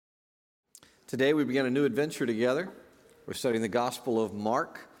Today we begin a new adventure together. We're studying the Gospel of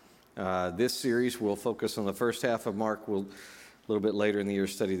Mark. This series will focus on the first half of Mark. We'll, a little bit later in the year,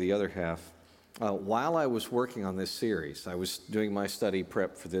 study the other half. While I was working on this series, I was doing my study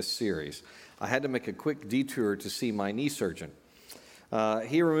prep for this series, I had to make a quick detour to see my knee surgeon.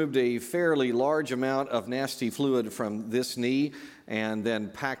 He removed a fairly large amount of nasty fluid from this knee and then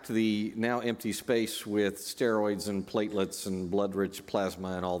packed the now empty space with steroids and platelets and blood-rich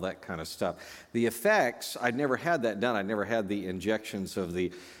plasma and all that kind of stuff. The effects, I'd never had that done. I'd never had the injections of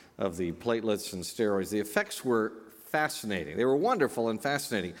the platelets and steroids. The effects were fascinating. They were wonderful and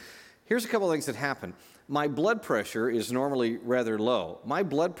fascinating. Here's a couple of things that happened. My blood pressure is normally rather low. My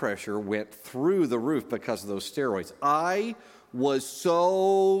blood pressure went through the roof because of those steroids. I was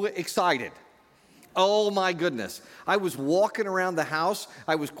so excited. Oh my goodness. I was walking around the house.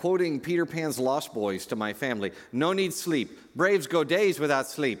 I was quoting Peter Pan's Lost Boys to my family. No need sleep. Braves go days without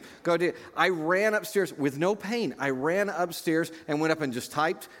sleep. I ran upstairs with no pain. I ran upstairs and went up and just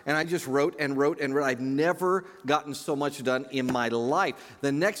typed, and I just wrote and wrote and wrote. I'd never gotten so much done in my life.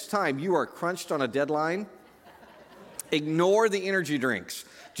 The next time you are crunched on a deadline, ignore the energy drinks.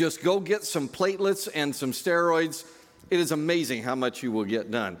 Just go get some platelets and some steroids. It is amazing how much you will get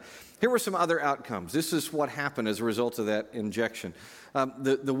done. Here were some other outcomes. This is what happened as a result of that injection.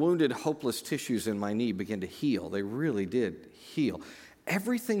 The wounded, hopeless tissues in my knee began to heal. They really did heal.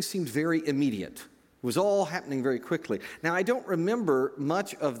 Everything seemed very immediate. It was all happening very quickly. Now, I don't remember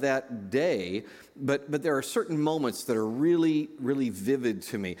much of that day, but there are certain moments that are really, really vivid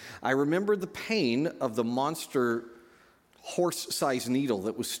to me. I remember the pain of the monster horse-sized needle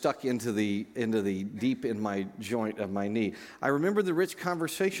that was stuck into the deep in my joint of my knee. I remember the rich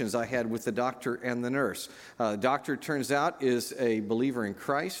conversations I had with the doctor and the nurse. Doctor, turns out, is a believer in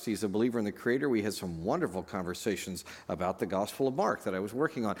Christ. He's a believer in the Creator. We had some wonderful conversations about the Gospel of Mark that I was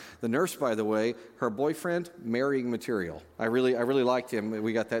working on. The nurse, by the way, her boyfriend, marrying material. I really liked him.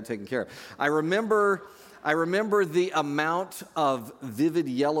 We got that taken care of. I remember the amount of vivid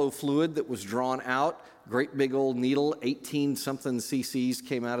yellow fluid that was drawn out. Great big old needle, 18-something cc's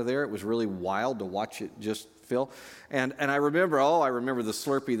came out of there. It was really wild to watch it just fill. And I remember the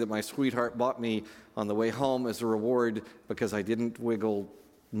Slurpee that my sweetheart bought me on the way home as a reward because I didn't wiggle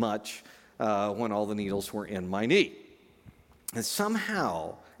much when all the needles were in my knee. And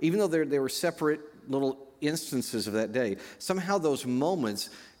somehow, even though they were separate little instances of that day, somehow those moments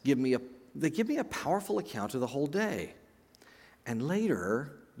give me a powerful account of the whole day. And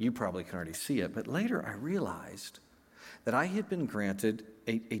later, you probably can already see it, but later I realized that I had been granted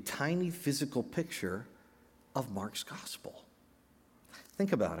a tiny physical picture of Mark's gospel.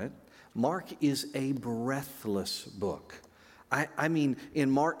 Think about it. Mark is a breathless book. I mean,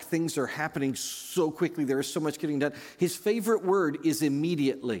 in Mark, things are happening so quickly. There is so much getting done. His favorite word is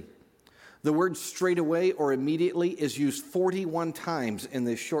immediately. The word straight away or immediately is used 41 times in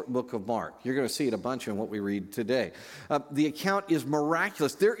this short book of Mark. You're going to see it a bunch in what we read today. The account is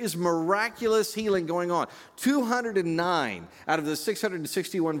miraculous. There is miraculous healing going on. 209 out of the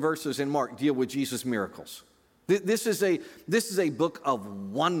 661 verses in Mark deal with Jesus' miracles. This is a book of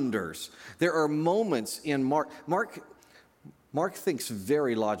wonders. There are moments in Mark. Mark thinks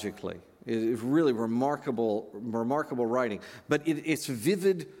very logically. It's really remarkable writing. But it's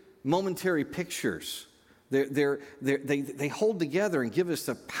vivid, momentary pictures. They hold together and give us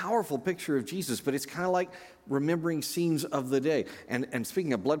a powerful picture of Jesus, but it's kind of like remembering scenes of the day. And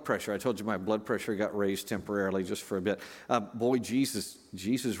speaking of blood pressure, I told you my blood pressure got raised temporarily just for a bit.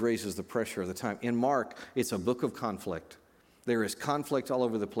 Jesus raises the pressure of the time. In Mark, it's a book of conflict. There is conflict all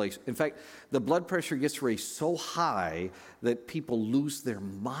over the place. In fact, the blood pressure gets raised so high that people lose their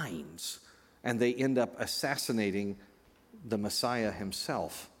minds and they end up assassinating the Messiah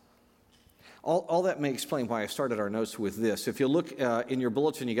himself. All that may explain why I started our notes with this. If you look in your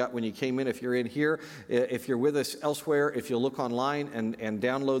bulletin you got when you came in, if you're in here, if you're with us elsewhere, if you look online and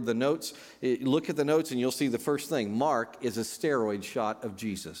download the notes, look at the notes and you'll see the first thing. Mark is a steroid shot of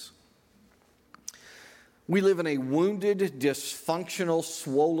Jesus. We live in a wounded, dysfunctional,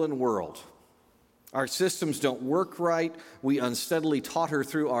 swollen world. Our systems don't work right. We unsteadily totter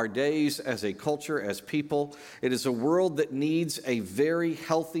through our days as a culture, as people. It is a world that needs a very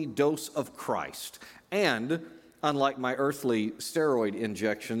healthy dose of Christ. And, unlike my earthly steroid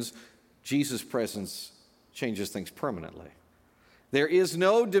injections, Jesus' presence changes things permanently. There is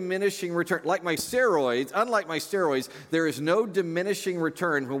no diminishing return. Unlike my steroids, there is no diminishing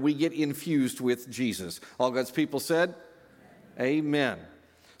return when we get infused with Jesus. All God's people said, Amen.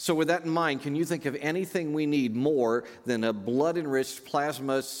 So with that in mind, can you think of anything we need more than a blood-enriched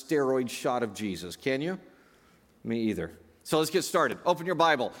plasma steroid shot of Jesus? Can you? Me either. So let's get started. Open your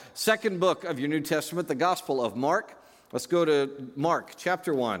Bible. Second book of your New Testament, the Gospel of Mark. Let's go to Mark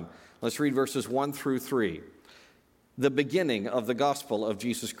chapter 1. Let's read verses 1 through 3. The beginning of the gospel of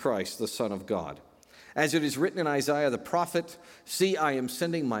Jesus Christ, the Son of God. As it is written in Isaiah the prophet, "See, I am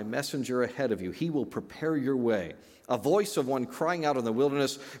sending my messenger ahead of you. He will prepare your way. A voice of one crying out in the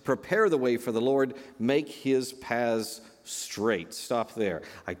wilderness, prepare the way for the Lord, make his paths straight." Stop there.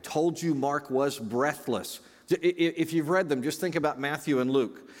 I told you Mark was breathless. If you've read them, just think about Matthew and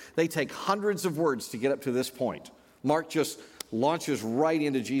Luke. They take hundreds of words to get up to this point. Mark just launches right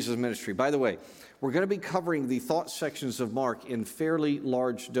into Jesus' ministry. By the way, we're going to be covering the thought sections of Mark in fairly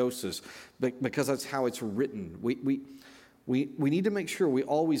large doses because that's how it's written. We need to make sure we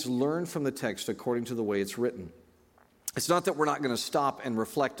always learn from the text according to the way it's written. It's not that we're not going to stop and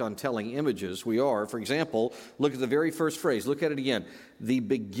reflect on telling images. We are. For example, look at the very first phrase. Look at it again. The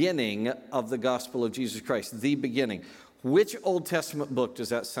beginning of the gospel of Jesus Christ. The beginning. Which Old Testament book does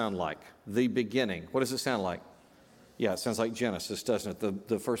that sound like? The beginning. What does it sound like? Yeah, it sounds like Genesis, doesn't it?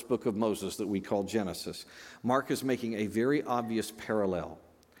 The first book of Moses that we call Genesis. Mark is making a very obvious parallel.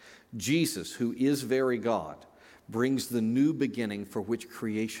 Jesus, who is very God, brings the new beginning for which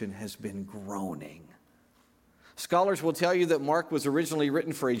creation has been groaning. Scholars will tell you that Mark was originally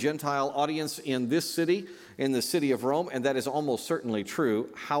written for a Gentile audience in this city, in the city of Rome, and that is almost certainly true.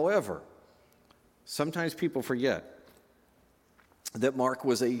 However, sometimes people forget that Mark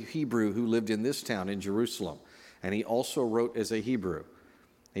was a Hebrew who lived in this town in Jerusalem. And he also wrote as a Hebrew.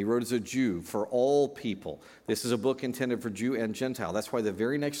 He wrote as a Jew for all people. This is a book intended for Jew and Gentile. That's why the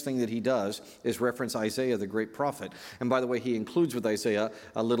very next thing that he does is reference Isaiah, the great prophet. And by the way, he includes with Isaiah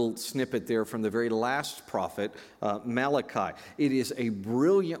a little snippet there from the very last prophet, Malachi. It is a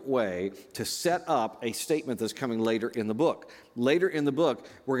brilliant way to set up a statement that's coming later in the book. Later in the book,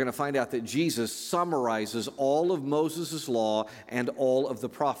 we're going to find out that Jesus summarizes all of Moses' law and all of the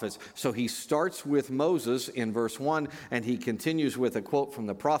prophets. So he starts with Moses in verse 1, and he continues with a quote from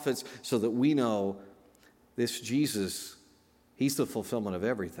the prophets so that we know this Jesus, he's the fulfillment of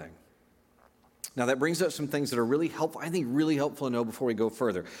everything. Now that brings up some things that are really helpful, I think really helpful to know before we go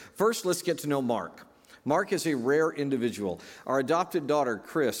further. First, let's get to know Mark. Mark is a rare individual. Our adopted daughter,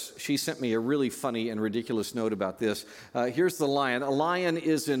 Chris, she sent me a really funny and ridiculous note about this. Here's the lion. A lion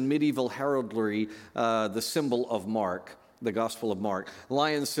is in medieval heraldry the symbol of Mark, the Gospel of Mark. The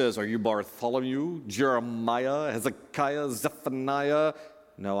lion says, "Are you Bartholomew, Jeremiah, Hezekiah, Zephaniah?"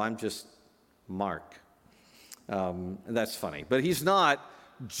 No, I'm just Mark. That's funny. But he's not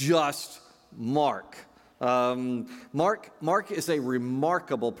just Mark. Mark is a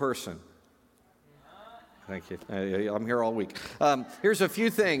remarkable person. Thank you. I'm here all week. Here's a few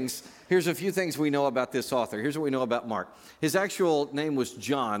things we know about this author. Here's what we know about Mark. His actual name was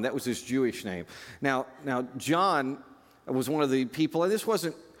John. That was his Jewish name. Now John was one of the people, and this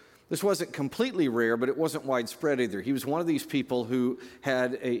wasn't completely rare, but it wasn't widespread either. He was one of these people who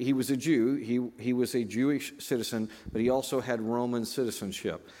he was a Jew. He was a Jewish citizen, but he also had Roman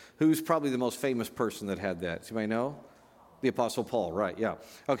citizenship. Who's probably the most famous person that had that? Does anybody know? The Apostle Paul, right, yeah.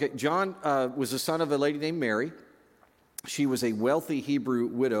 Okay, John was the son of a lady named Mary. She was a wealthy Hebrew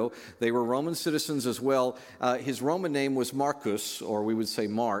widow. They were Roman citizens as well. His Roman name was Marcus, or we would say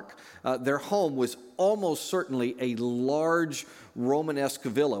Mark. Their home was almost certainly a large Romanesque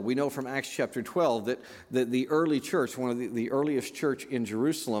villa. We know from Acts chapter 12 that the early church, one of the earliest church in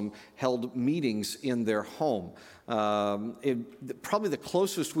Jerusalem, held meetings in their home. Probably the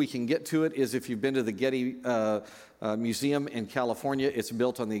closest we can get to it is if you've been to the Getty Museum in California. It's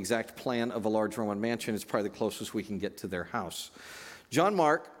built on the exact plan of a large Roman mansion. It's probably the closest we can get to their house. John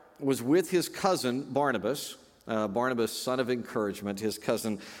Mark was with his cousin Barnabas, son of encouragement, his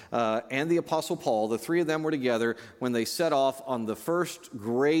cousin, and the Apostle Paul. The three of them were together when they set off on the first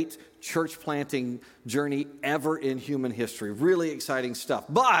great church planting journey ever in human history. Really exciting stuff.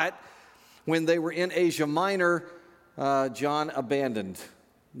 But when they were in Asia Minor, John abandoned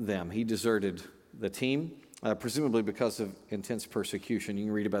them. He deserted the team, presumably because of intense persecution. You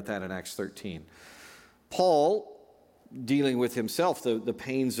can read about that in Acts 13. Paul, dealing with himself the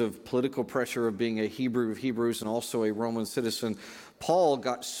pains of political pressure of being a Hebrew of Hebrews and also a Roman citizen, Paul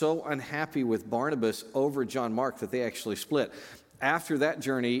got so unhappy with Barnabas over John Mark that they actually split. After that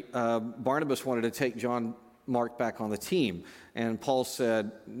journey, Barnabas wanted to take John Mark back on the team. And Paul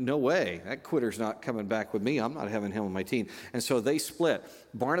said, "No way, that quitter's not coming back with me. I'm not having him on my team." And so they split.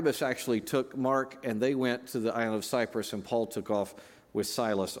 Barnabas actually took Mark and they went to the island of Cyprus, and Paul took off with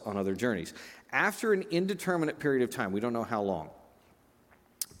Silas on other journeys. After an indeterminate period of time, we don't know how long,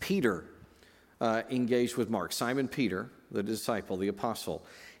 Peter engaged with Mark. Simon Peter, the disciple, the apostle,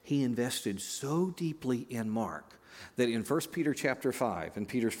 he invested so deeply in Mark that in 1 Peter chapter 5, in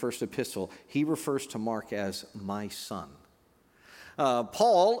Peter's first epistle, he refers to Mark as my son.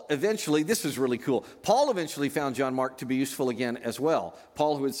 Paul eventually, this is really cool, Paul eventually found John Mark to be useful again as well.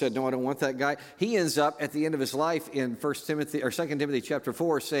 Paul, who had said, no, I don't want that guy, he ends up at the end of his life in 2 Timothy chapter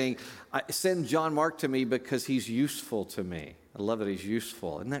 4 saying, send John Mark to me because he's useful to me. I love that he's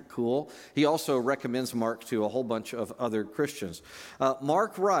useful. Isn't that cool? He also recommends Mark to a whole bunch of other Christians.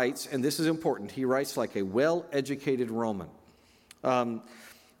 Mark writes, and this is important, he writes like a well-educated Roman.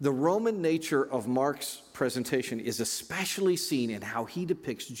 The Roman nature of Mark's presentation is especially seen in how he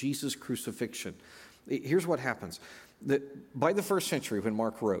depicts Jesus' crucifixion. Here's what happens. By the first century, when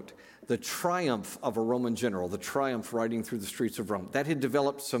Mark wrote, the triumph of a Roman general, the triumph riding through the streets of Rome, that had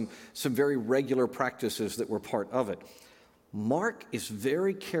developed some very regular practices that were part of it. Mark is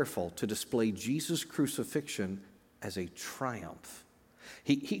very careful to display Jesus' crucifixion as a triumph.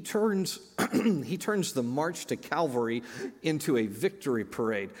 He turns the march to Calvary into a victory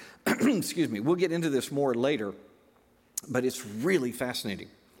parade. Excuse me. We'll get into this more later, but it's really fascinating.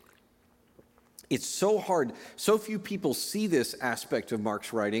 It's so hard, so few people see this aspect of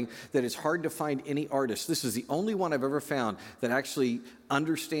Mark's writing that it's hard to find any artist. This is the only one I've ever found that actually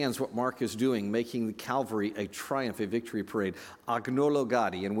understands what Mark is doing, making the Calvary a triumph, a victory parade. Agnolo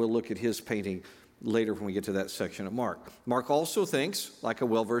Gaddi, and we'll look at his painting later when we get to that section of Mark. Mark also thinks like a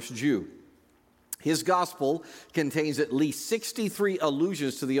well-versed Jew. His gospel contains at least 63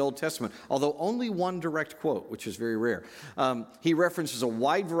 allusions to the Old Testament, although only one direct quote, which is very rare. He references a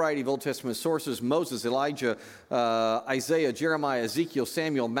wide variety of Old Testament sources: Moses, Elijah, Isaiah, Jeremiah, Ezekiel,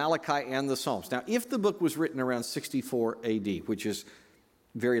 Samuel, Malachi, and the Psalms. Now, if the book was written around 64 AD, which is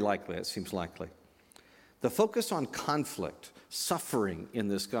very likely, it seems likely, the focus on conflict, suffering in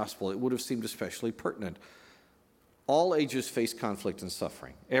this gospel, it would have seemed especially pertinent. All ages face conflict and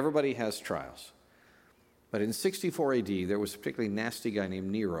suffering. Everybody has trials. But in 64 AD, there was a particularly nasty guy named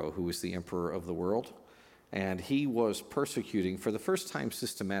Nero who was the emperor of the world. And he was persecuting, for the first time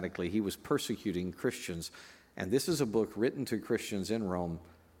systematically, he was persecuting Christians. And this is a book written to Christians in Rome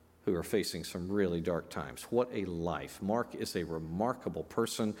who are facing some really dark times. What a life. Mark is a remarkable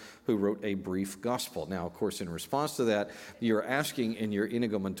person who wrote a brief gospel. Now, of course, in response to that, you're asking in your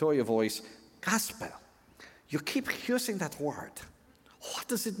Inigo Montoya voice, gospel. You keep using that word. What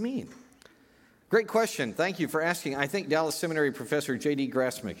does it mean? Great question. Thank you for asking. I think Dallas Seminary professor J.D.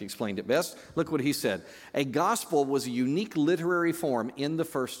 Grasmick explained it best. Look what he said. A gospel was a unique literary form in the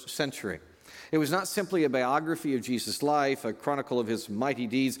first century. It was not simply a biography of Jesus' life, a chronicle of his mighty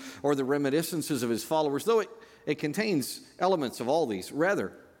deeds, or the reminiscences of his followers, though it contains elements of all these.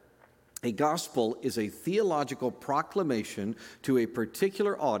 Rather, a gospel is a theological proclamation to a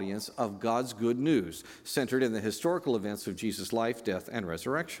particular audience of God's good news, centered in the historical events of Jesus' life, death, and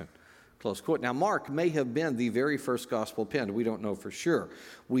resurrection. Close quote. Now, Mark may have been the very first gospel penned. We don't know for sure.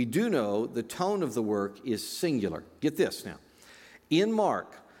 We do know the tone of the work is singular. Get this now. In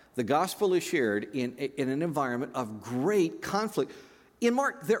Mark, the gospel is shared in an environment of great conflict. In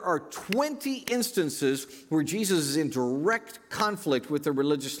Mark, there are 20 instances where Jesus is in direct conflict with the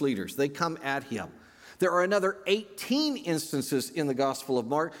religious leaders. They come at him. There are another 18 instances in the Gospel of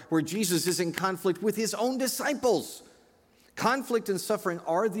Mark where Jesus is in conflict with his own disciples. Conflict and suffering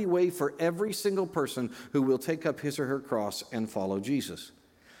are the way for every single person who will take up his or her cross and follow Jesus.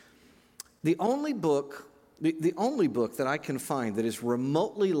 The only book that I can find that is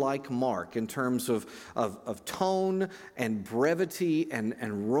remotely like Mark in terms of tone and brevity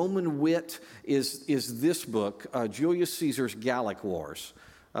and Roman wit is this book, Julius Caesar's Gallic Wars,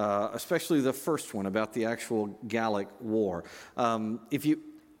 especially the first one about the actual Gallic War. If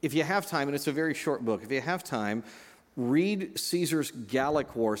you have time, and it's a very short book, if you have time, read Caesar's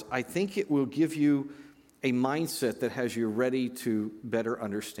Gallic Wars. I think it will give you a mindset that has you ready to better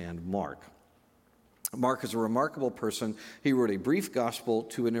understand Mark. Mark is a remarkable person. He wrote a brief gospel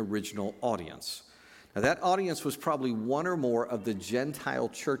to an original audience. Now, that audience was probably one or more of the Gentile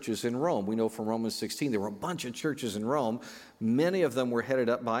churches in Rome. We know from Romans 16 there were a bunch of churches in Rome. Many of them were headed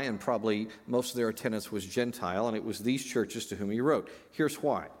up by, and probably most of their attendance was Gentile, and it was these churches to whom he wrote. Here's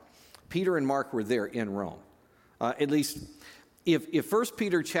why. Peter and Mark were there in Rome. At least, if 1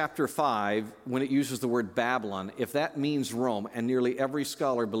 Peter chapter 5, when it uses the word Babylon, if that means Rome, and nearly every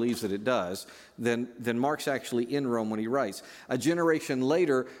scholar believes that it does, then Mark's actually in Rome when he writes. A generation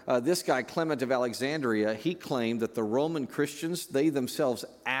later, this guy, Clement of Alexandria, he claimed that the Roman Christians, they themselves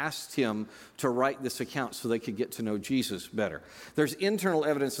asked him to write this account so they could get to know Jesus better. There's internal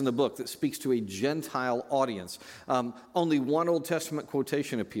evidence in the book that speaks to a Gentile audience. Only one Old Testament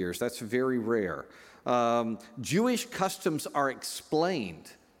quotation appears. That's very rare. Jewish customs are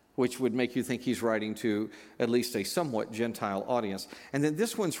explained which would make you think he's writing to at least a somewhat Gentile audience. And then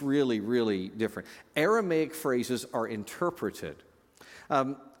this one's really, really different. Aramaic phrases are interpreted.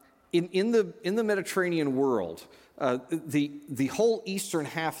 In the Mediterranean world, the whole eastern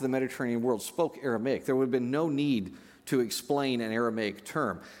half of the Mediterranean world spoke Aramaic. There would have been no need to explain an Aramaic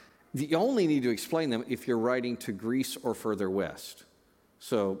term. You only need to explain them if you're writing to Greece or further west.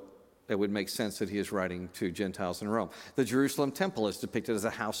 So it would make sense that he is writing to Gentiles in Rome. The Jerusalem temple is depicted as a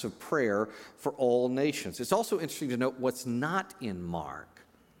house of prayer for all nations. It's also interesting to note what's not in Mark.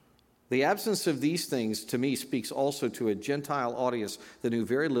 The absence of these things, to me, speaks also to a Gentile audience that knew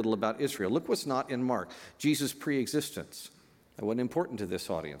very little about Israel. Look what's not in Mark. Jesus' pre-existence. That wasn't important to this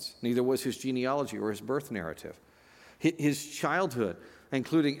audience. Neither was his genealogy or his birth narrative. His childhood,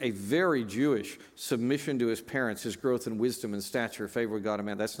 including a very Jewish submission to his parents, his growth in wisdom and stature, favor with God and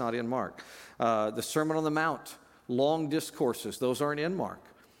man, that's not in Mark. The Sermon on the Mount, long discourses, those aren't in Mark.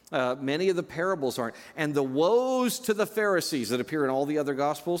 Many of the parables aren't. And the woes to the Pharisees that appear in all the other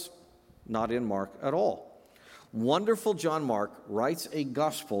Gospels, not in Mark at all. Wonderful John Mark writes a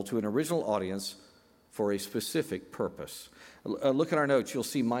gospel to an original audience for a specific purpose. Look at our notes. You'll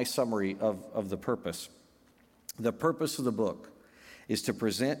see my summary of the purpose. The purpose of the book is to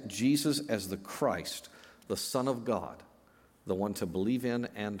present Jesus as the Christ, the Son of God, the one to believe in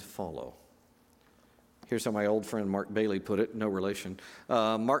and follow. Here's how my old friend Mark Bailey put it, no relation.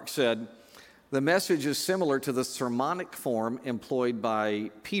 Mark said, the message is similar to the sermonic form employed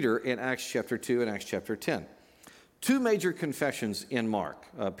by Peter in Acts chapter 2 and Acts chapter 10. Two major confessions in Mark,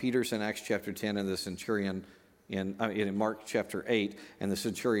 Peter's in Acts chapter 10 and the centurion in Mark chapter 8 and the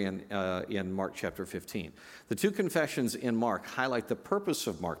centurion in Mark chapter 15. The two confessions in Mark highlight the purpose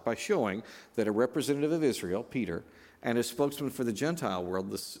of Mark by showing that a representative of Israel, Peter, and a spokesman for the Gentile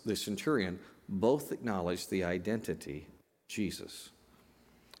world, the centurion, both acknowledge the identity of Jesus.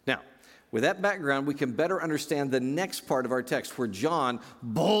 Now, with that background, we can better understand the next part of our text where John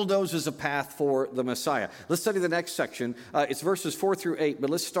bulldozes a path for the Messiah. Let's study the next section. It's verses 4 through 8, but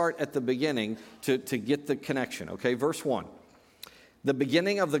let's start at the beginning to get the connection, okay? Verse 1. The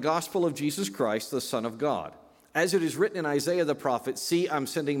beginning of the gospel of Jesus Christ, the Son of God. As it is written in Isaiah the prophet, see, I'm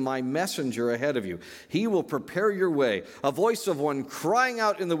sending my messenger ahead of you. He will prepare your way. A voice of one crying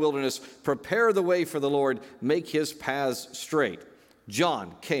out in the wilderness, prepare the way for the Lord, make his paths straight.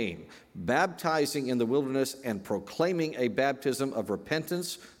 John came, baptizing in the wilderness and proclaiming a baptism of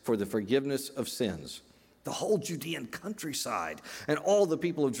repentance for the forgiveness of sins. The whole Judean countryside and all the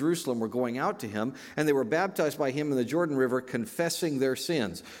people of Jerusalem were going out to him, and they were baptized by him in the Jordan River, confessing their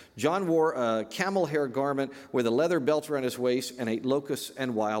sins. John wore a camel hair garment with a leather belt around his waist and ate locusts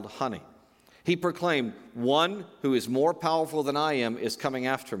and wild honey. He proclaimed, one who is more powerful than I am is coming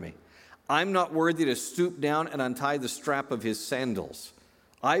after me. I'm not worthy to stoop down and untie the strap of his sandals.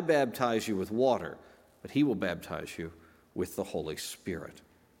 I baptize you with water, but he will baptize you with the Holy Spirit.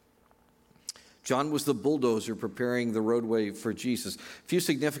 John was the bulldozer preparing the roadway for Jesus. A few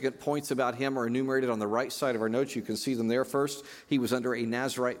significant points about him are enumerated on the right side of our notes. You can see them there first. He was under a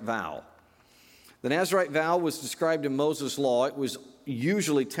Nazirite vow. The Nazirite vow was described in Moses' law. It was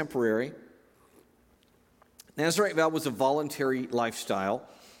usually temporary. Nazirite vow was a voluntary lifestyle.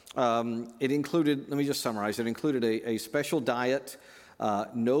 It included, let me just summarize, it included a special diet,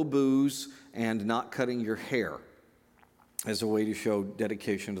 no booze, and not cutting your hair as a way to show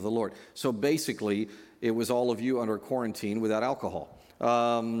dedication to the Lord. So basically, it was all of you under quarantine without alcohol.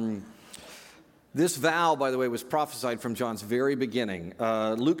 This vow, by the way, was prophesied from John's very beginning.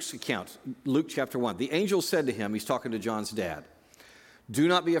 Luke's account, Luke chapter 1. The angel said to him, he's talking to John's dad, do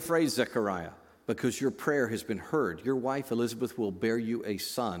not be afraid, Zechariah, because your prayer has been heard. Your wife Elizabeth will bear you a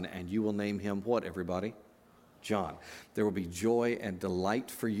son, and you will name him what, everybody? John. There will be joy and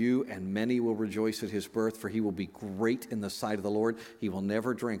delight for you, and many will rejoice at his birth, for he will be great in the sight of the Lord. He will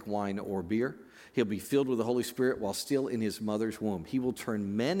never drink wine or beer. He'll be filled with the Holy Spirit while still in his mother's womb. He will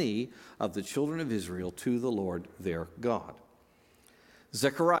turn many of the children of Israel to the Lord their God.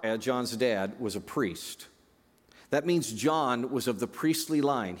 Zechariah, John's dad, was a priest. That means John was of the priestly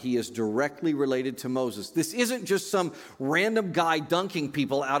line. He is directly related to Moses. This isn't just some random guy dunking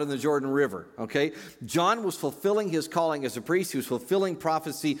people out in the Jordan River, okay? John was fulfilling his calling as a priest. He was fulfilling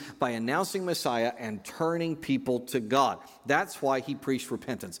prophecy by announcing Messiah and turning people to God. That's why he preached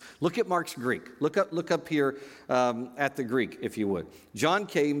repentance. Look at Mark's Greek. Look up here at the Greek, if you would. John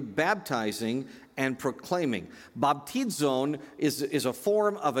came baptizing and proclaiming. Baptizon is a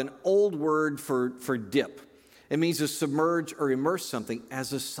form of an old word for dip. It means to submerge or immerse something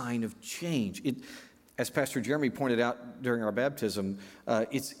as a sign of change. As Pastor Jeremy pointed out during our baptism,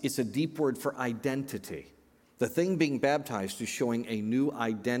 it's a deep word for identity. The thing being baptized is showing a new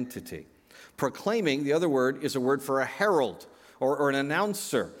identity. Proclaiming, the other word, is a word for a herald or an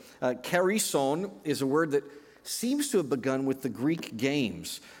announcer. Kerison is a word that seems to have begun with the Greek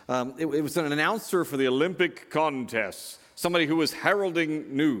games. It was an announcer for the Olympic contests, somebody who was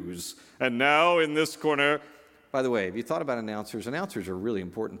heralding news. And now in this corner, by the way, have you thought about announcers? Announcers are a really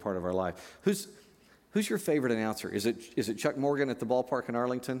important part of our life. Who's your favorite announcer? Is it Chuck Morgan at the ballpark in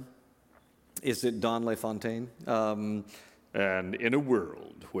Arlington? Is it Don LaFontaine? And in a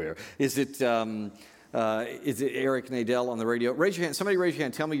world where is it Eric Nadel on the radio? Raise your hand. Somebody raise your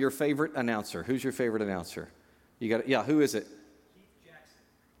hand. Tell me your favorite announcer. Who's your favorite announcer? You got it. Yeah. Who is it?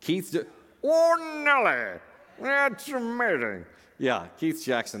 Keith Jackson. Oh, Nelly, that's amazing. Yeah, Keith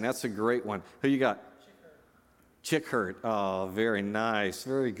Jackson. That's a great one. Who you got? Chick Hurt. Oh, very nice.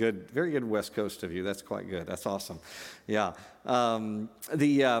 Very good West Coast of you. That's quite good. That's awesome. Yeah.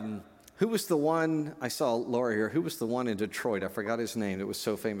 Who was the one, I saw Laura here, who was the one in Detroit? I forgot his name. It was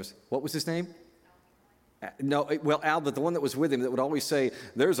so famous. What was his name? Al, but the one that was with him that would always say,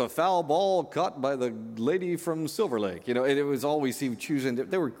 there's a foul ball caught by the lady from Silver Lake. And it was always he choosing.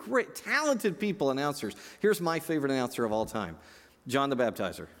 They were great, talented people, announcers. Here's my favorite announcer of all time, John the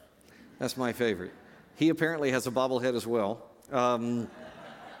Baptizer. That's my favorite. He apparently has a bobblehead as well,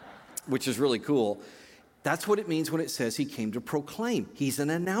 which is really cool. That's what it means when it says he came to proclaim. He's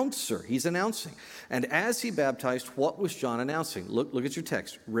an announcer. He's announcing. And as he baptized, what was John announcing? Look at your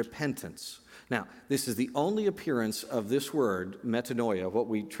text. Repentance. Now, this is the only appearance of this word, metanoia, what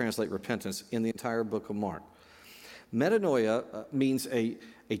we translate repentance, in the entire book of Mark. Metanoia means a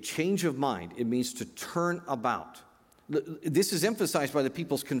change of mind. It means to turn about. This is emphasized by the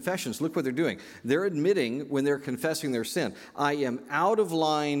people's confessions. Look what they're doing. They're admitting when they're confessing their sin, I am out of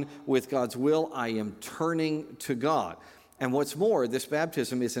line with God's will. I am turning to God. And what's more, this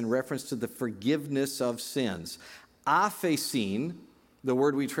baptism is in reference to the forgiveness of sins. Aphesin, the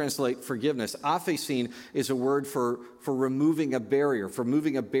word we translate forgiveness, aphesin is a word for removing a barrier, for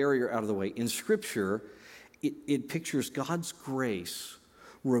moving a barrier out of the way. In Scripture, it pictures God's grace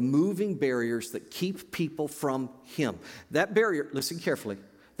removing barriers that keep people from Him. That barrier, listen carefully,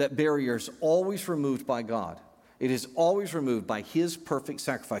 that barrier is always removed by God. It is always removed by His perfect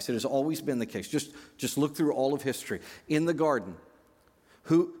sacrifice. It has always been the case. Just look through all of history. In the garden,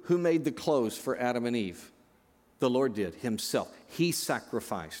 who made the clothes for Adam and Eve? The Lord did Himself. He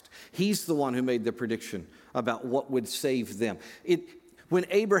sacrificed. He's the one who made the prediction about what would save them. When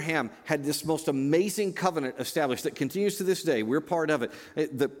Abraham had this most amazing covenant established that continues to this day, we're part of it.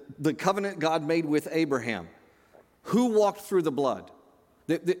 The covenant God made with Abraham. Who walked through the blood?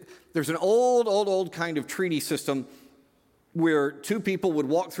 There's an old kind of treaty system where two people would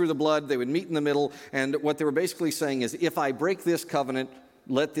walk through the blood, they would meet in the middle, and what they were basically saying is, if I break this covenant,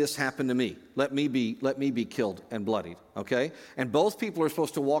 let this happen to me. Let me be killed and bloodied, okay? And both people are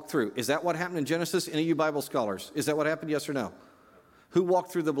supposed to walk through. Is that what happened in Genesis? Any of you Bible scholars? Is that what happened, yes or no? Who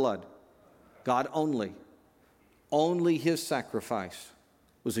walked through the blood? God only. Only His sacrifice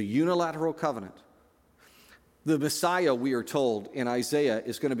was a unilateral covenant. The Messiah, we are told in Isaiah,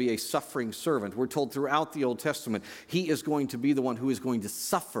 is going to be a suffering servant. We're told throughout the Old Testament, He is going to be the one who is going to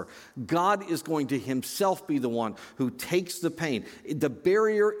suffer. God is going to Himself be the one who takes the pain. The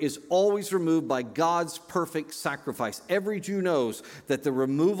barrier is always removed by God's perfect sacrifice. Every Jew knows that the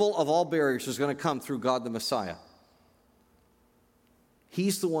removal of all barriers is going to come through God the Messiah.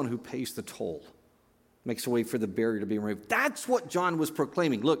 He's the one who pays the toll, makes a way for the barrier to be removed. That's what John was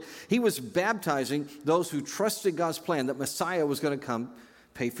proclaiming. Look, he was baptizing those who trusted God's plan that Messiah was going to come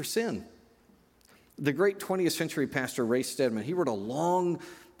pay for sin. The great 20th century pastor Ray Stedman, he wrote a long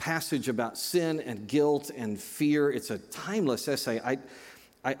passage about sin and guilt and fear. It's a timeless essay.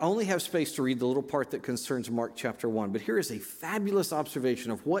 I only have space to read the little part that concerns Mark chapter 1, but here is a fabulous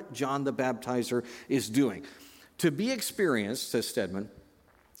observation of what John the Baptizer is doing. To be experienced, says Stedman,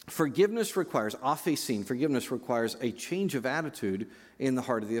 forgiveness requires a change of attitude in the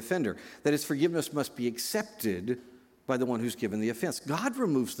heart of the offender. That is, forgiveness must be accepted by the one who's given the offense. God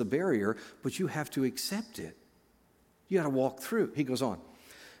removes the barrier, but you have to accept it. You got to walk through. He goes on.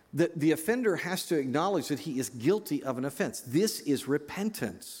 The offender has to acknowledge that he is guilty of an offense. This is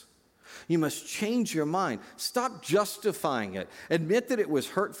repentance. You must change your mind. Stop justifying it. Admit that it was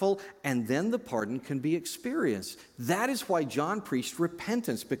hurtful, and then the pardon can be experienced. That is why John preached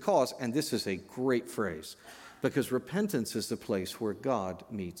repentance, because, and this is a great phrase, because repentance is the place where God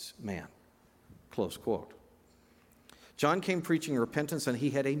meets man. Close quote. John came preaching repentance, and he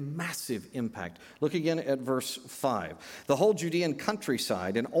had a massive impact. Look again at verse 5. The whole Judean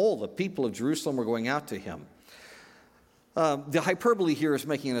countryside and all the people of Jerusalem were going out to him. The hyperbole here is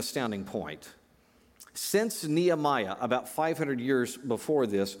making an astounding point. Since Nehemiah, about 500 years before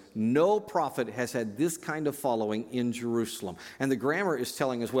this, no prophet has had this kind of following in Jerusalem. And the grammar is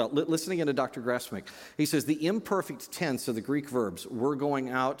telling as well. Listen again to Dr. Grasmick. He says the imperfect tense of the Greek verbs, we're going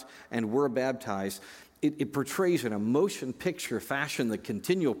out and we're baptized, it portrays in a motion picture fashion the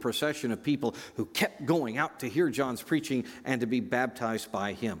continual procession of people who kept going out to hear John's preaching and to be baptized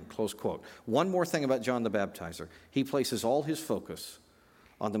by him, close quote. One more thing about John the Baptizer. He places all his focus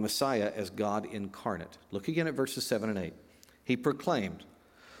on the Messiah as God incarnate. Look again at verses 7 and 8. He proclaimed,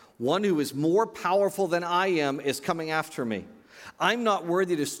 "One who is more powerful than I am is coming after me. I'm not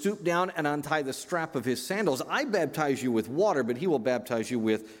worthy to stoop down and untie the strap of his sandals. I baptize you with water, but he will baptize you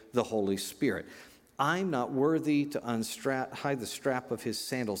with the Holy Spirit." I'm not worthy to untie the strap of his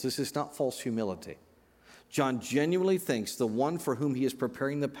sandals. This is not false humility. John genuinely thinks the one for whom he is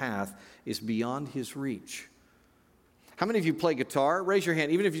preparing the path is beyond his reach. How many of you play guitar? Raise your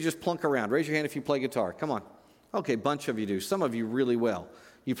hand, even if you just plunk around. Raise your hand if you play guitar. Come on. Okay, a bunch of you do. Some of you really well.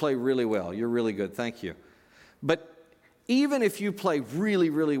 You play really well. You're really good. Thank you. But even if you play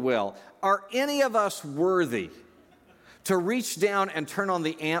really, really well, are any of us worthy to reach down and turn on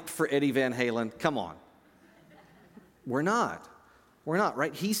the amp for Eddie Van Halen? Come on. We're not. We're not,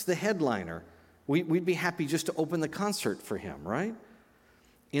 right? He's the headliner. We'd be happy just to open the concert for him, right?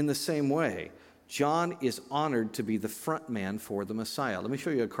 In the same way, John is honored to be the front man for the Messiah. Let me show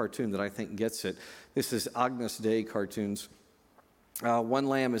you a cartoon that I think gets it. This is Agnus Dei cartoons. One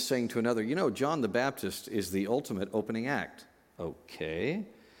lamb is saying to another, "You know, John the Baptist is the ultimate opening act." Okay.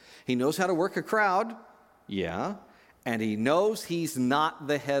 He knows how to work a crowd. Yeah. And he knows he's not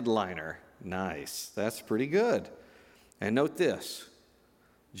the headliner. Nice. That's pretty good. And note this.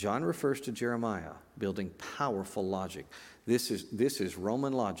 John refers to Jeremiah, building powerful logic. This is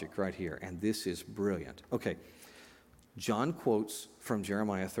Roman logic right here, and this is brilliant. Okay, John quotes from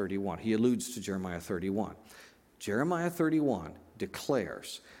Jeremiah 31. He alludes to Jeremiah 31. Jeremiah 31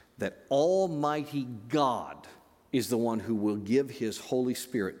 declares that Almighty God is the one who will give his Holy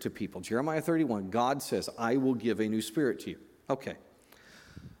Spirit to people. Jeremiah 31, God says, "I will give a new spirit to you." Okay.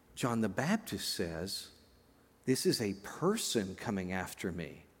 John the Baptist says, this is a person coming after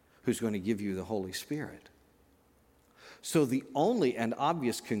me who's going to give you the Holy Spirit. So the only and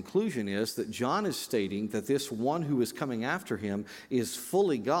obvious conclusion is that John is stating that this one who is coming after him is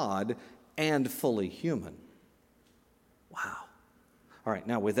fully God and fully human. Wow. All right,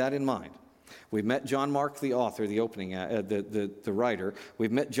 now with that in mind, we've met John Mark, the author, the opening, the writer.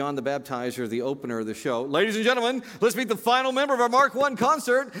 We've met John the Baptizer, the opener of the show. Ladies and gentlemen, let's meet the final member of our Mark 1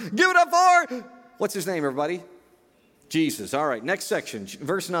 concert. Give it up for, what's his name, everybody? Jesus. All right, next section,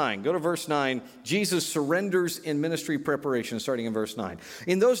 verse 9. Go to verse 9. Jesus surrenders in ministry preparation, starting in verse 9.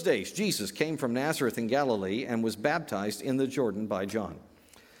 In those days, Jesus came from Nazareth in Galilee and was baptized in the Jordan by John.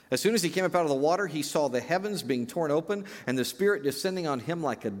 As soon as he came up out of the water, he saw the heavens being torn open and the Spirit descending on him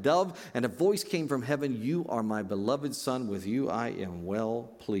like a dove, and a voice came from heaven, "You are my beloved Son, with you I am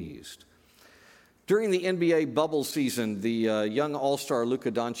well pleased." During the NBA bubble season, the young all-star Luka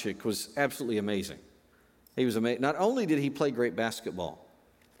Doncic was absolutely amazing. He was amazing. Not only did he play great basketball,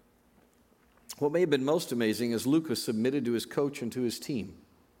 what may have been most amazing is Luka submitted to his coach and to his team.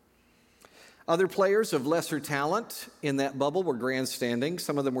 Other players of lesser talent in that bubble were grandstanding.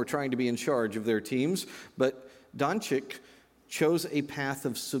 Some of them were trying to be in charge of their teams, but Doncic chose a path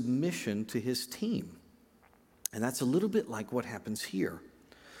of submission to his team. And that's a little bit like what happens here.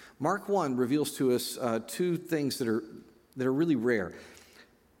 Mark 1 reveals to us two things that are really rare.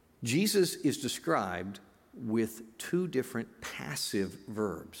 Jesus is described with two different passive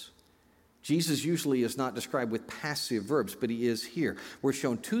verbs. Jesus usually is not described with passive verbs, but he is here. We're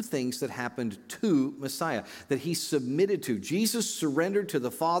shown two things that happened to Messiah, that he submitted to. Jesus surrendered to the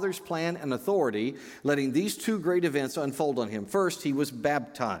Father's plan and authority, letting these two great events unfold on him. First, he was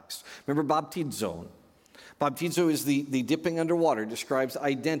baptized. Remember baptizo? Baptizo is the dipping underwater, describes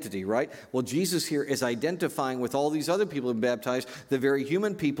identity, right? Well, Jesus here is identifying with all these other people who have been baptized, the very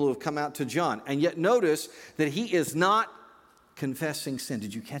human people who have come out to John. And yet notice that he is not confessing sin.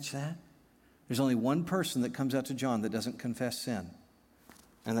 Did you catch that? There's only one person that comes out to John that doesn't confess sin,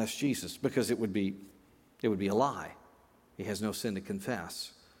 and that's Jesus, because it would be a lie. He has no sin to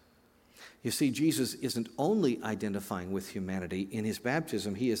confess. You see, Jesus isn't only identifying with humanity. In his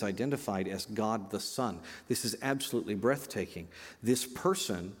baptism, he is identified as God the Son. This is absolutely breathtaking. This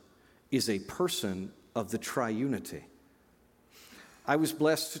person is a person of the triunity. I was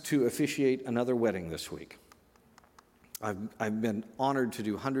blessed to officiate another wedding this week. I've been honored to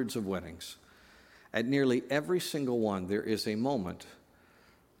do hundreds of weddings. At nearly every single one, there's a moment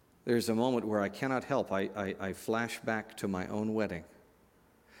where I cannot help. I flash back to my own wedding.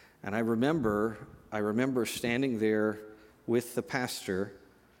 And I remember I remember standing there with the pastor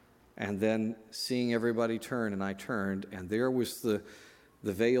and then seeing everybody turn, and I turned, and there was the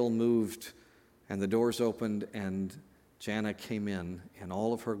veil moved and the doors opened, and Jana came in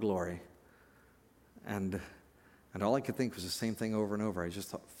all of her glory. And all I could think was the same thing over and over. I just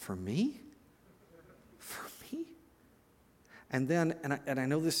thought, for me? For me? And then, and I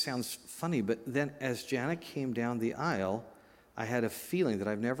know this sounds funny, but then as Jana came down the aisle, I had a feeling that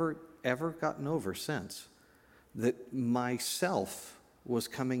I've never, ever gotten over since, that myself was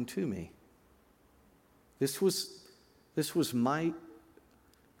coming to me. This was the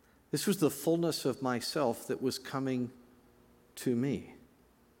fullness of myself that was coming to me.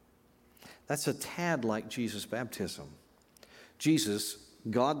 That's a tad like Jesus' baptism. Jesus,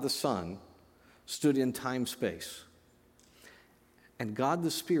 God the Son, stood in time-space. And God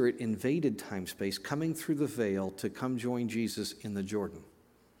the Spirit invaded time-space, coming through the veil to come join Jesus in the Jordan.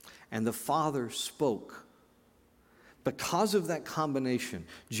 And the Father spoke. Because of that combination,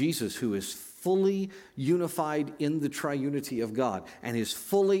 Jesus, who is fully unified in the triunity of God and is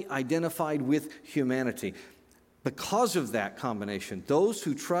fully identified with humanity, because of that combination, those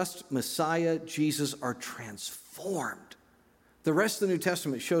who trust Messiah Jesus are transformed. The rest of the New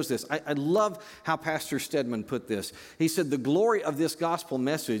Testament shows this. I love how Pastor Stedman put this. He said, the glory of this gospel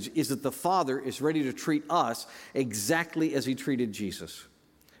message is that the Father is ready to treat us exactly as he treated Jesus.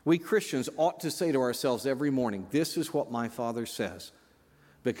 We Christians ought to say to ourselves every morning, this is what my Father says,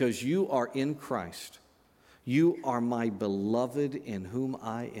 because you are in Christ. You are my beloved in whom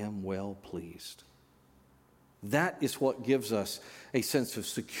I am well pleased. That is what gives us a sense of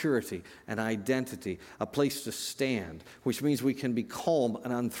security and identity, a place to stand, which means we can be calm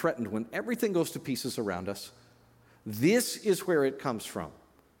and unthreatened when everything goes to pieces around us. This is where it comes from.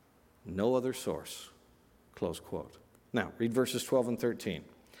 No other source. Close quote. Now, read verses 12 and 13.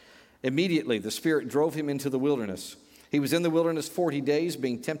 Immediately, the Spirit drove him into the wilderness. He was in the wilderness 40 days,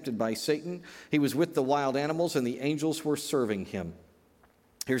 being tempted by Satan. He was with the wild animals, and the angels were serving him.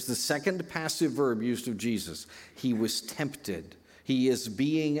 Here's the second passive verb used of Jesus. He was tempted. He is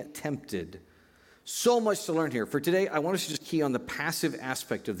being tempted. So much to learn here. For today, I want us to just key on the passive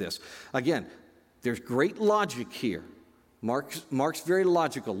aspect of this. Again, there's great logic here. Mark's very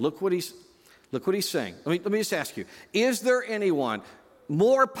logical. Look what he's saying. Let me just ask you, is there anyone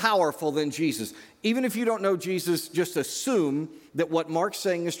more powerful than Jesus? Even if you don't know Jesus, just assume that what Mark's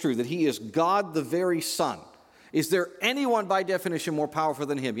saying is true, that he is God the very Son. Is there anyone by definition more powerful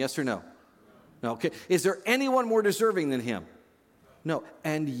than him? Yes or no? No. Okay. Is there anyone more deserving than him? No.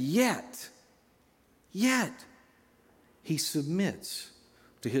 And yet, he submits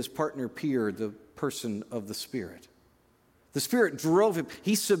to his partner Peter, the person of the Spirit. The Spirit drove him.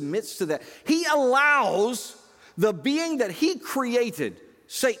 He submits to that. He allows the being that he created,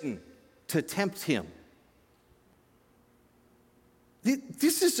 Satan, to tempt him.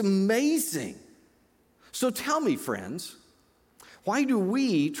 This is amazing. So tell me, friends, why do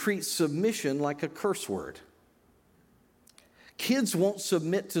we treat submission like a curse word? Kids won't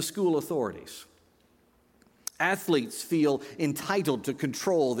submit to school authorities. Athletes feel entitled to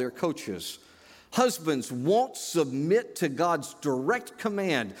control their coaches. Husbands won't submit to God's direct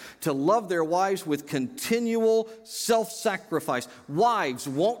command to love their wives with continual self-sacrifice. Wives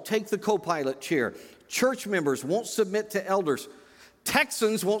won't take the co-pilot chair. Church members won't submit to elders.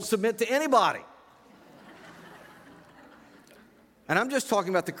 Texans won't submit to anybody. And I'm just talking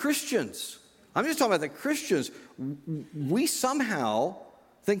about the Christians. We somehow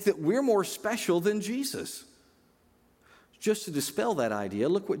think that we're more special than Jesus. Just to dispel that idea,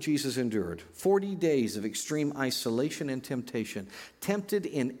 look what Jesus endured. 40 days of extreme isolation and temptation, tempted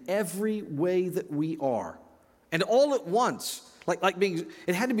in every way that we are. And all at once,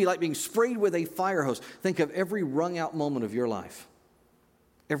 it had to be like being sprayed with a fire hose. Think of every wrung out moment of your life.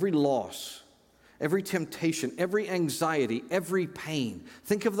 Every loss, every temptation, every anxiety, every pain.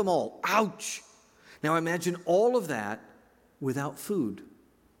 Think of them all. Ouch! Now imagine all of that without food.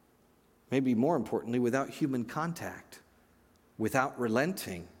 Maybe more importantly, without human contact. Without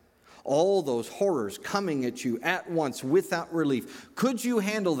relenting. All those horrors coming at you at once without relief. Could you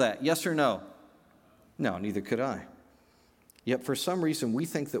handle that? Yes or no? No, neither could I. Yet for some reason we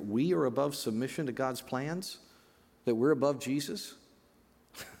think that we are above submission to God's plans, that we're above Jesus.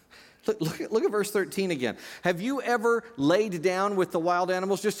 Look at verse 13 again. Have you ever laid down with the wild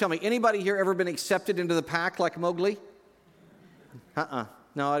animals? Just tell me, anybody here ever been accepted into the pack like Mowgli?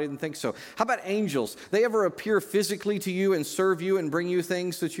 No, I didn't think so. How about angels? They ever appear physically to you and serve you and bring you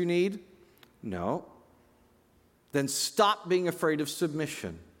things that you need? No. Then stop being afraid of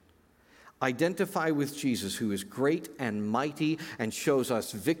submission. Identify with Jesus, who is great and mighty and shows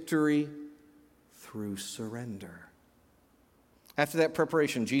us victory through surrender. After that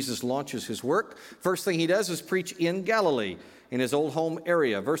preparation, Jesus launches his work. First thing he does is preach in Galilee, in his old home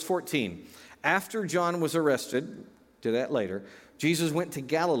area. Verse 14, after John was arrested, to that later, Jesus went to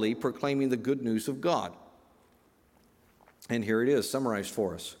Galilee proclaiming the good news of God. And here it is, summarized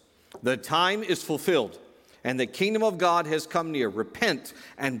for us. The time is fulfilled, and the kingdom of God has come near. Repent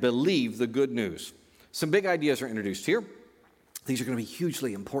and believe the good news. Some big ideas are introduced here. These are going to be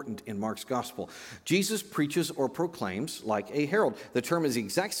hugely important in Mark's gospel. Jesus preaches or proclaims like a herald. The term is the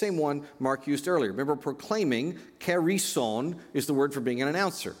exact same one Mark used earlier. Remember, proclaiming, kerison, is the word for being an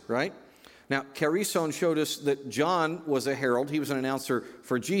announcer, right? Now, kerison showed us that John was a herald. He was an announcer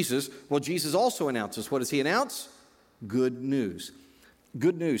for Jesus. Well, Jesus also announces. What does he announce? Good news.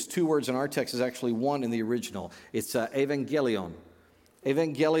 Good news, two words in our text, is actually one in the original. It's evangelion.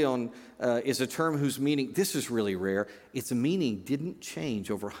 Evangelion is a term whose meaning, this is really rare, its meaning didn't change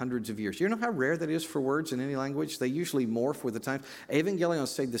over hundreds of years. You know how rare that is for words in any language? They usually morph with the time. Evangelion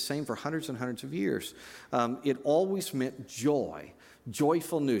stayed the same for hundreds and hundreds of years. It always meant joy,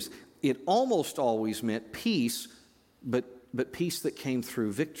 joyful news. It almost always meant peace, but peace that came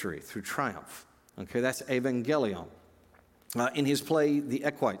through victory, through triumph. Okay, that's evangelion. In his play, The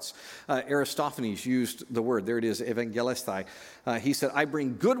Equites, Aristophanes used the word. There it is, evangelistai. He said, I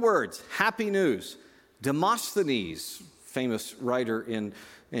bring good words, happy news. Demosthenes, famous writer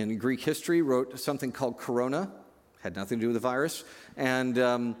in Greek history, wrote something called Corona. Had nothing to do with the virus. And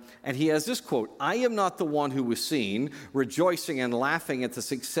he has this quote, I am not the one who was seen, rejoicing and laughing at the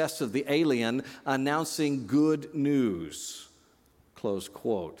success of the alien, announcing good news. Close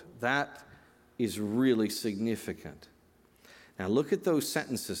quote. That is really significant. Now look at those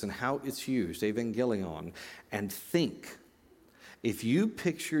sentences and how it's used, evangelion, and think. If you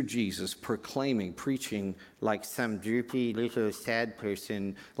picture Jesus proclaiming, preaching like some droopy little sad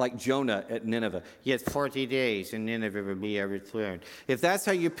person, like Jonah at Nineveh, yet 40 days and Nineveh will be overthrown. If that's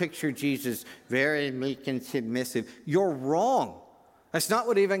how you picture Jesus, very meek and submissive, you're wrong. That's not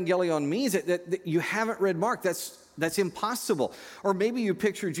what evangelion means. That you haven't read Mark. That's impossible. Or maybe you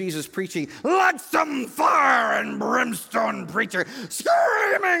picture Jesus preaching like some fire and brimstone preacher,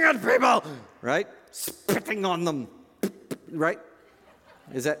 screaming at people, right? Spitting on them, right?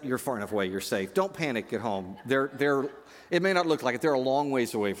 You're far enough away, you're safe. Don't panic at home. It may not look like it. They're a long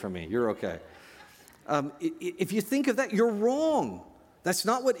ways away from me. You're okay. If you think of that, you're wrong. That's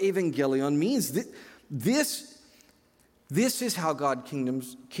not what evangelion means. This is how God's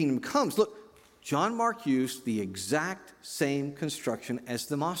kingdom comes. Look, John Mark used the exact same construction as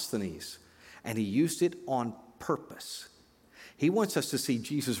Demosthenes, and he used it on purpose. He wants us to see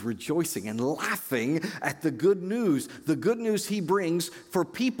Jesus rejoicing and laughing at the good news he brings for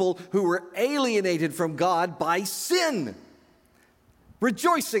people who were alienated from God by sin.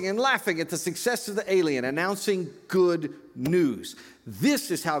 Rejoicing and laughing at the success of the alien, announcing good news. This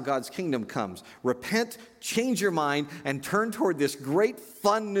is how God's kingdom comes. Repent, change your mind, and turn toward this great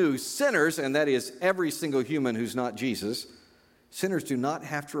fun news. Sinners, and that is every single human who's not Jesus, sinners do not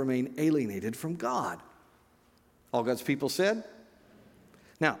have to remain alienated from God. All God's people said?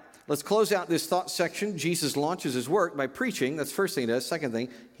 Now, let's close out this thought section. Jesus launches his work by preaching. That's the first thing he does. Second thing,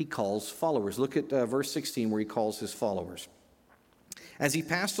 he calls followers. Look at verse 16 where he calls his followers. As he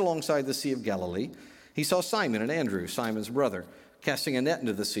passed alongside the Sea of Galilee, he saw Simon and Andrew, Simon's brother, casting a net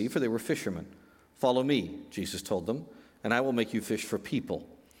into the sea, for they were fishermen. Follow me, Jesus told them, and I will make you fish for people.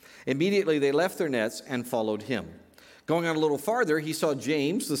 Immediately they left their nets and followed him. Going on a little farther, he saw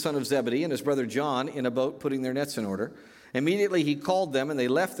James, the son of Zebedee, and his brother John in a boat putting their nets in order. Immediately he called them, and they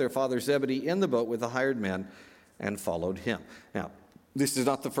left their father Zebedee in the boat with the hired men and followed him. Now, this is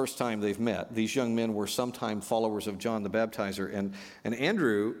not the first time they've met. These young men were sometime followers of John the Baptizer, and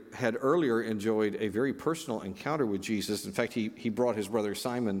Andrew had earlier enjoyed a very personal encounter with Jesus. In fact, he brought his brother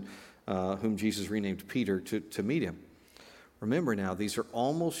Simon, whom Jesus renamed Peter, to meet him. Remember now, these are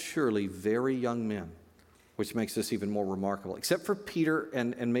almost surely very young men, which makes this even more remarkable, except for Peter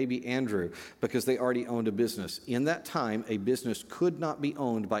and maybe Andrew, because they already owned a business. In that time, a business could not be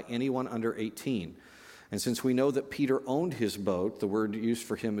owned by anyone under 18. And since we know that Peter owned his boat, the word used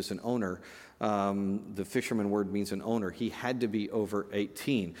for him is an owner. The fisherman word means an owner. He had to be over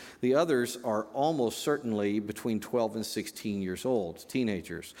 18. The others are almost certainly between 12 and 16 years old,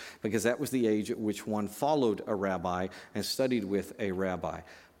 teenagers, because that was the age at which one followed a rabbi and studied with a rabbi.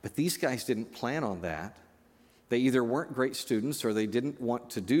 But these guys didn't plan on that. They either weren't great students or they didn't want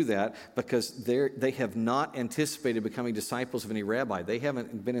to do that because they have not anticipated becoming disciples of any rabbi. They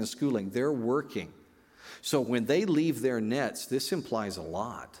haven't been in schooling. They're working. So when they leave their nets, this implies a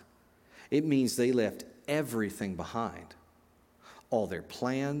lot. It means they left everything behind. All their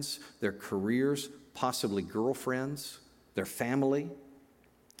plans, their careers, possibly girlfriends, their family.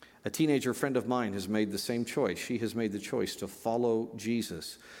 A teenager friend of mine has made the same choice. She has made the choice to follow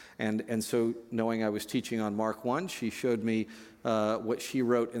Jesus. And so, knowing I was teaching on Mark 1, she showed me what she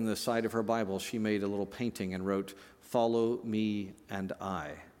wrote in the side of her Bible. She made a little painting and wrote, "Follow me and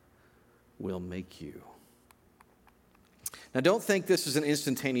I will make you." Now, don't think this is an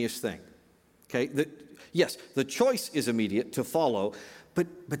instantaneous thing, okay? Yes, the choice is immediate to follow, but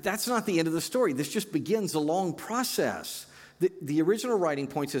that's not the end of the story. This just begins a long process. The original writing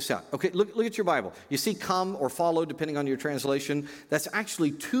points this out. Okay, look at your Bible. You see come or follow, depending on your translation. That's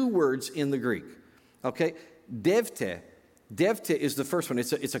actually two words in the Greek. Okay, devte. Devte is the first one.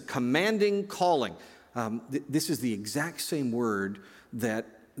 It's a commanding calling. This is the exact same word that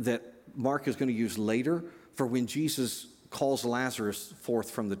Mark is going to use later for when Jesus calls Lazarus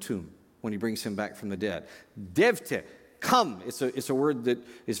forth from the tomb, when he brings him back from the dead. Devte, come. It's a word that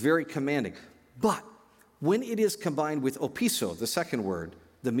is very commanding. But when it is combined with opiso, the second word,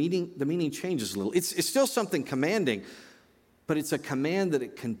 the meaning changes a little. It's still something commanding, but it's a command that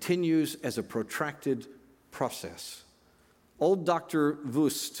it continues as a protracted process. Old Dr.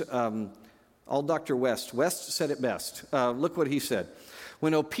 West said it best. Look what he said.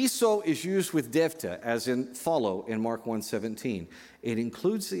 When opiso is used with devte, as in follow in Mark 1:17, it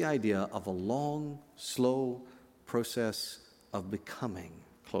includes the idea of a long, slow process of becoming,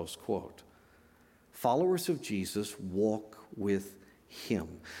 close quote. Followers of Jesus walk with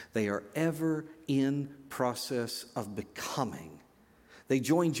him. They are ever in process of becoming. They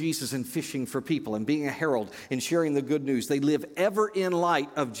join Jesus in fishing for people and being a herald and sharing the good news. They live ever in light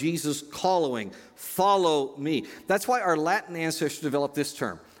of Jesus calling, follow me. That's why our Latin ancestors developed this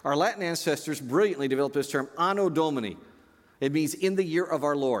term. Our Latin ancestors brilliantly developed this term, Anno Domini. It means in the year of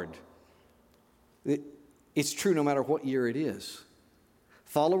our Lord. It's true no matter what year it is.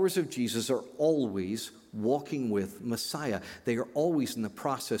 Followers of Jesus are always walking with Messiah. They are always in the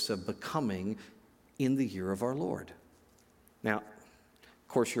process of becoming in the year of our Lord. Now,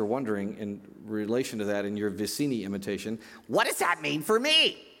 of course, you're wondering in relation to that in your Vicini imitation, what does that mean for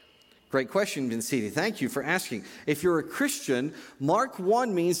me? Great question, Vicini. Thank you for asking. If you're a Christian, Mark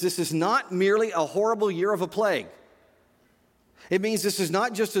 1 means this is not merely a horrible year of a plague. It means this is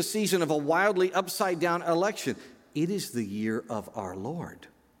not just a season of a wildly upside-down election. It is the year of our Lord.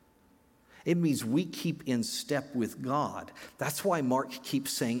 It means we keep in step with God. That's why Mark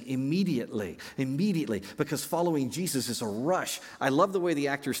keeps saying immediately, because following Jesus is a rush. I love the way the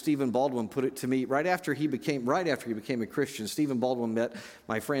actor Stephen Baldwin put it to me. Right after he became a Christian, Stephen Baldwin met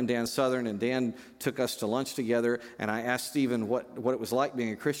my friend Dan Southern, and Dan took us to lunch together, and I asked Stephen what it was like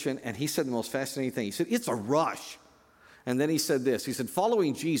being a Christian, and he said the most fascinating thing. He said, it's a rush. And then he said this. He said,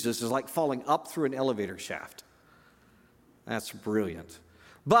 following Jesus is like falling up through an elevator shaft. That's brilliant.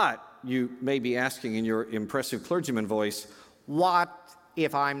 But you may be asking in your impressive clergyman voice, what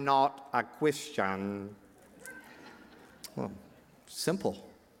if I'm not a Christian? Well, simple.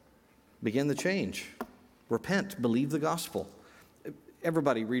 Begin the change. Repent. Believe the gospel.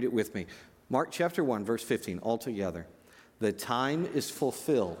 Everybody read it with me. Mark chapter 1, verse 15, all together. The time is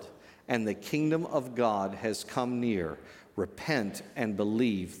fulfilled, and the kingdom of God has come near. Repent and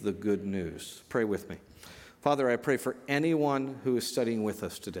believe the good news. Pray with me. Father, I pray for anyone who is studying with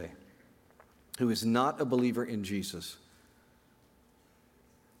us today, who is not a believer in Jesus.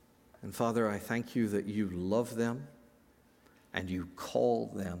 And Father, I thank you that you love them and you call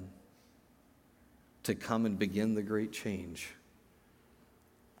them to come and begin the great change,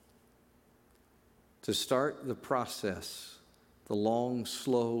 to start the process, the long,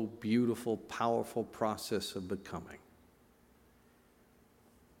 slow, beautiful, powerful process of becoming.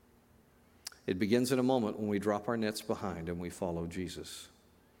 It begins in a moment when we drop our nets behind and we follow Jesus,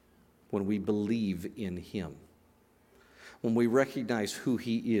 when we believe in him, when we recognize who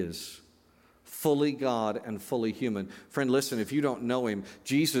he is, fully God and fully human. Friend, listen, if you don't know him,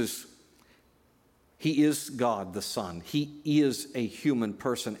 Jesus, he is God the Son. He is a human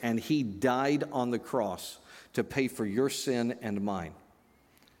person, and he died on the cross to pay for your sin and mine,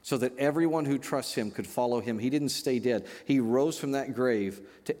 so that everyone who trusts him could follow him. He didn't stay dead. He rose from that grave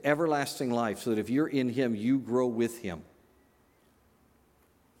to everlasting life, so that if you're in him, you grow with him.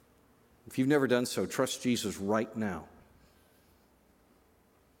 If you've never done so, trust Jesus right now.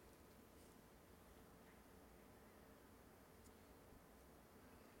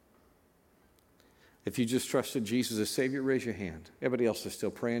 If you just trusted Jesus as Savior, raise your hand. Everybody else is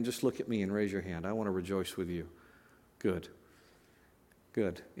still praying. Just look at me and raise your hand. I want to rejoice with you. Good.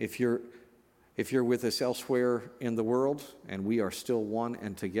 Good. If you're with us elsewhere in the world and we are still one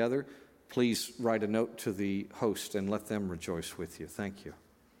and together, please write a note to the host and let them rejoice with you. Thank you.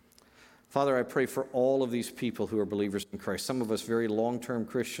 Father, I pray for all of these people who are believers in Christ, some of us very long-term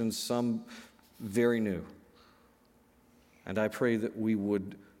Christians, some very new. And I pray that we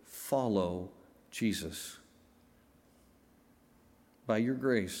would follow Jesus. By your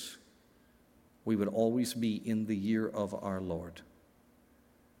grace, we would always be in the year of our Lord.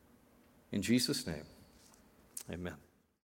 In Jesus' name, amen.